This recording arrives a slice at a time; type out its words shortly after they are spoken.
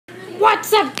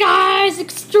What's up, guys?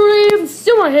 Extreme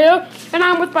Sumo here, and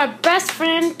I'm with my best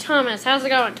friend Thomas. How's it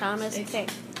going, Thomas?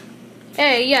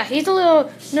 Hey, yeah, he's a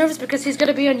little nervous because he's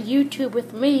gonna be on YouTube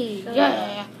with me.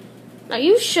 Yeah. Now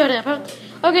you shut up.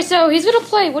 Okay, so he's gonna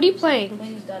play. What are you playing?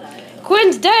 Wings.io.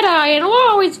 Quinn's Deadeye, and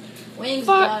whoa, he's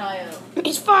Wings.io.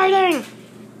 He's fighting.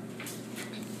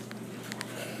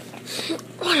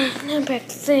 What an epic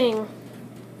thing.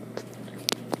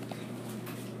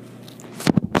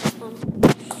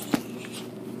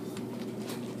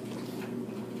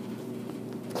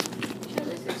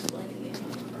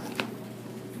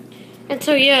 And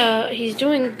so yeah, he's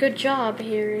doing a good job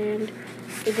here, and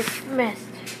he just missed.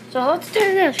 So let's do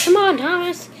this. Come on,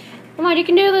 Thomas. Come on, you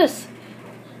can do this.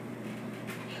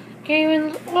 Can't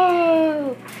even.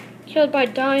 Whoa! Killed by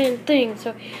dying thing.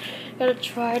 So gotta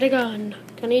try it again.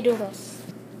 Can he do this?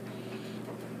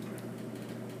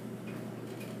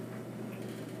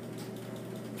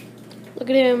 Look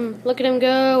at him. Look at him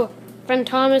go. Friend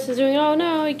Thomas is doing. Oh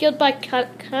no! He killed by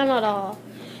Canada.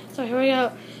 So here we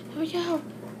go. Here we go.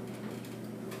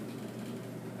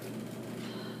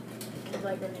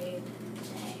 Like grenade.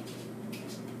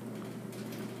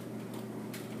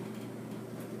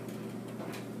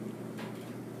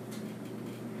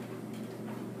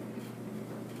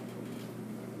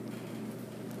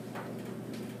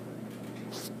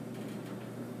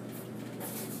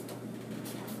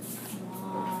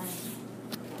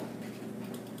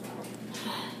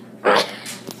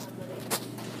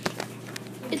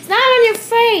 It's not on your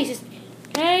face,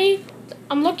 okay?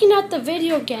 I'm looking at the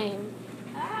video game.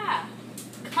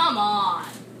 Come on.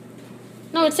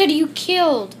 No, it said you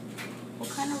killed. What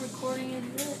kind of recording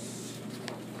is this?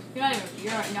 You're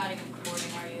not even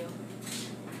recording, are you?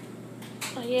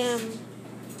 I am.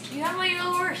 You have like the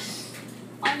worst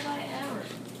eyesight ever.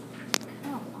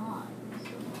 Come on.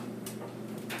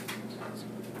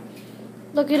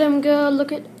 Look at him go.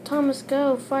 Look at Thomas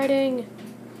go fighting.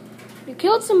 You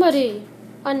killed somebody.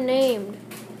 Unnamed.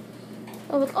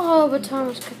 Oh, but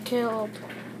Thomas got killed.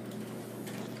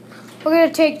 We're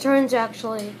gonna take turns,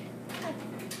 actually.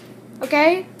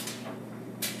 Okay?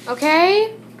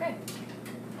 Okay? Okay.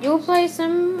 You'll play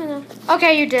some.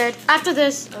 Okay, you did. After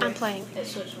this, okay. I'm playing. It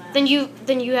switched maps. Then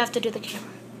you have to do the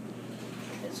camera.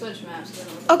 It switched maps.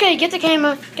 Okay, get the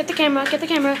camera. Get the camera. Get the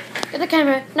camera. Get the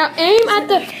camera. Now aim at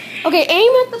the. Okay,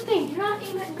 aim at the thing. Do not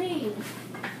aim at me.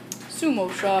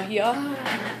 Sumo shot here.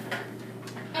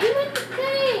 Aim at the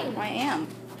thing. I am.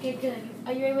 Okay, good.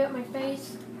 Are you aiming at my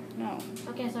face? No.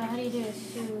 Okay, so how do you do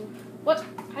this? What?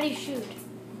 How do you shoot?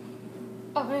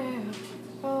 Oh, yeah.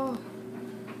 Oh,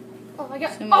 I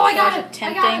got. Sumo Oh, I got it.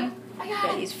 Attempting. I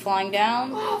got it. He's flying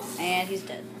down, and he's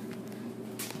dead.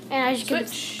 And I just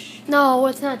Switch. No,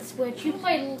 it's not switch. You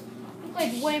played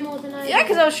way more than I. Yeah,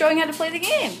 because I was showing how to play the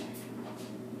game.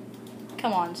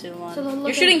 Come on, Sulaiman. So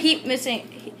you're shooting heat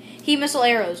missile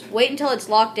arrows. Wait until it's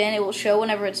locked in. It will show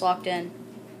whenever it's locked in.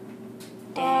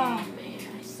 Damn. Oh man,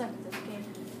 I suck at this game.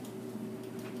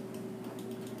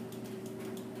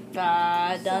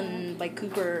 Done by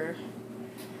Cooper.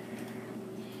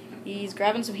 He's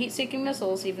grabbing some heat-seeking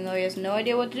missiles, even though he has no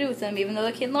idea what to do with them, even though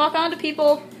they can lock onto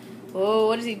people. Whoa,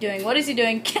 what is he doing? What is he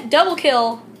doing? Double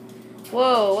kill!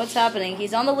 Whoa, what's happening?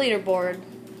 He's on the leaderboard.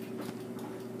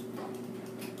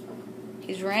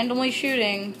 He's randomly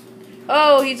shooting.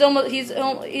 Oh, he's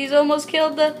almost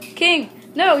killed the king.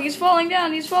 No, he's falling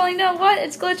down. He's falling down. What?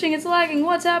 It's glitching. It's lagging.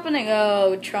 What's happening?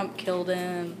 Oh, Trump killed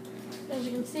him. As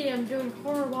you can see, I'm doing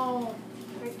horrible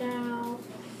right now.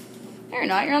 No, you're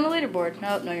not. You're on the leaderboard.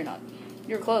 No, you're not.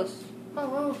 You're close.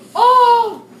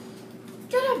 Oh!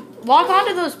 Get him! Lock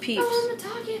onto those peeps. On the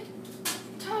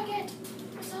target.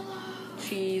 Solo.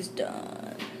 She's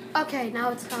done. Okay,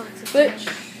 now it's on. Switch.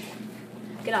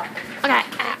 Get out. Okay.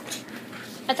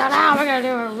 It's on now. We're gonna do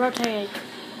a rotate.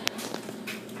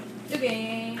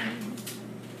 Okay.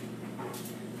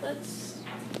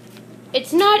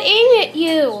 It's not aiming at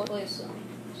you. Let's play some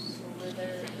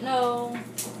Slither. No.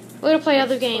 We're gonna play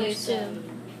other games too.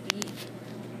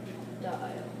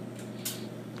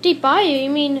 Deep Bayou? You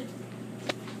mean?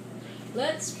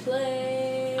 Let's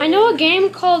play. I know a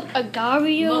game called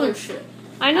Agario. Mothership.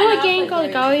 I know a game called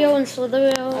Agario and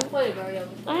Slither. I played Agario.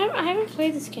 I haven't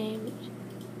played this game.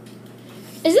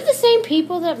 Is it the same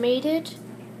people that made it?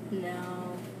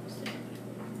 No.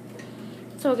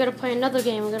 So we're gonna play another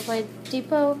game. We're gonna play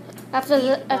Depot.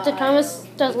 After Thomas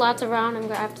does lots around, I'm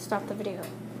gonna have to stop the video.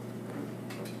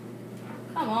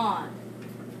 Come on.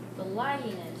 The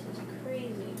lagginess is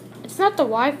crazy. It's not the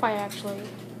Wi-Fi actually.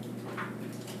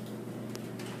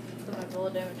 Put my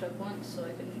bullet damage up once so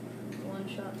I can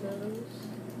one-shot those.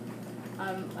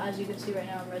 As you can see right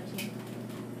now, I'm red team.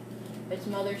 It's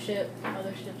Mothership.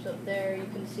 Mothership's up there. You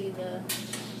can see the...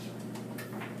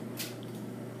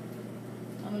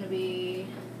 I'm gonna be...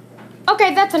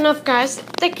 Okay, that's enough, guys.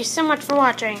 Thank you so much for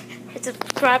watching. And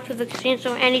subscribe to the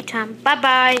channel anytime.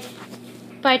 Bye-bye.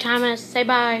 Bye, Thomas. Say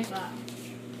bye. Bye.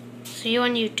 See you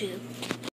on YouTube.